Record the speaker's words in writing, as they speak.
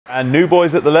And new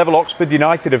boys at the level, Oxford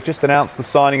United have just announced the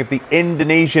signing of the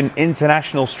Indonesian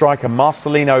international striker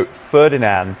Marselino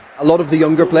Ferdinan. A lot of the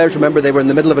younger players, remember, they were in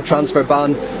the middle of a transfer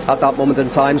ban at that moment in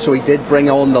time, so he did bring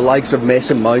on the likes of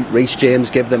Mason Mount, Reece James,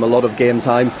 give them a lot of game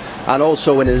time, and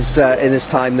also in his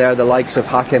time there, the likes of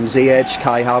Hakim Ziyech,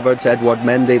 Kai Havertz, Edward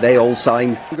Mendy, they all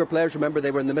signed. Younger players, remember, they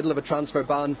were in the middle of a transfer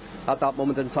ban at that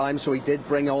moment in time, so he did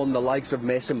bring on the likes of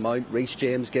Mason Mount, Reece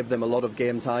James, give them a lot of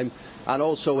game time, and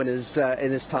also in his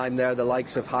time there, the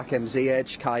likes of Hakim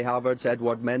Ziyech, Kai Havertz,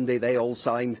 Edward Mendy, they all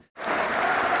signed.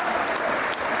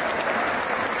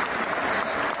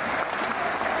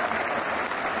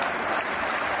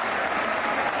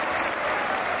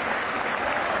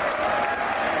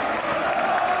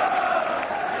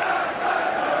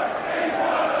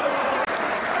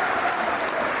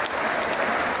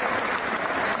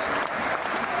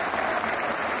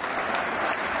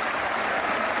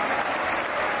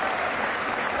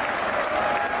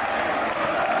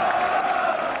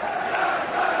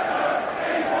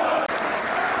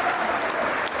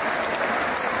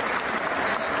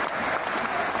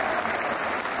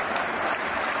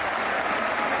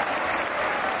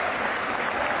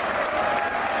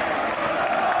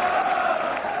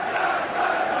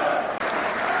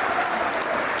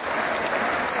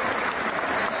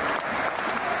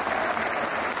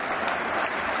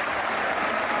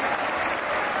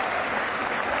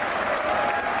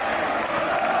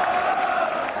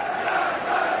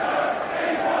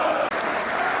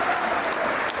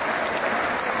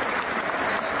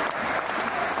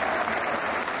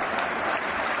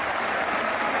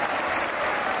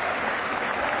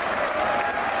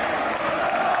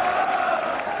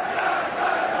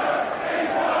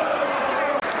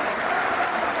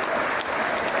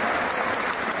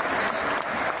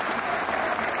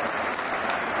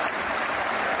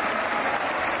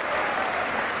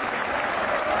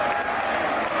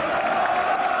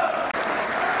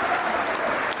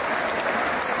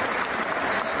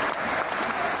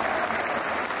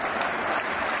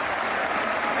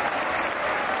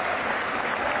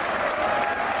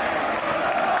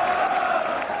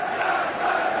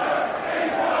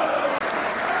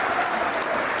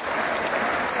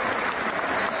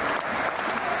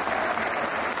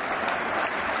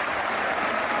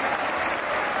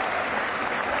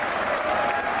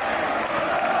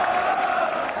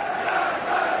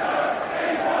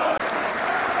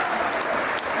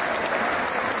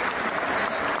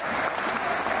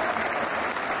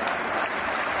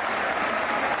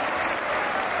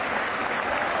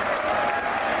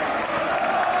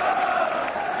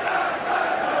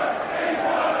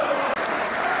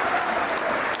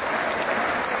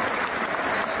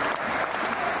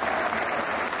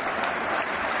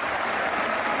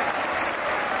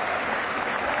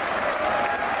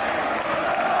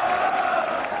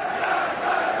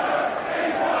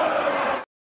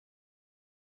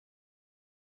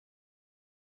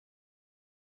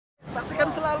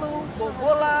 Saksikan selalu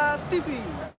Bola TV.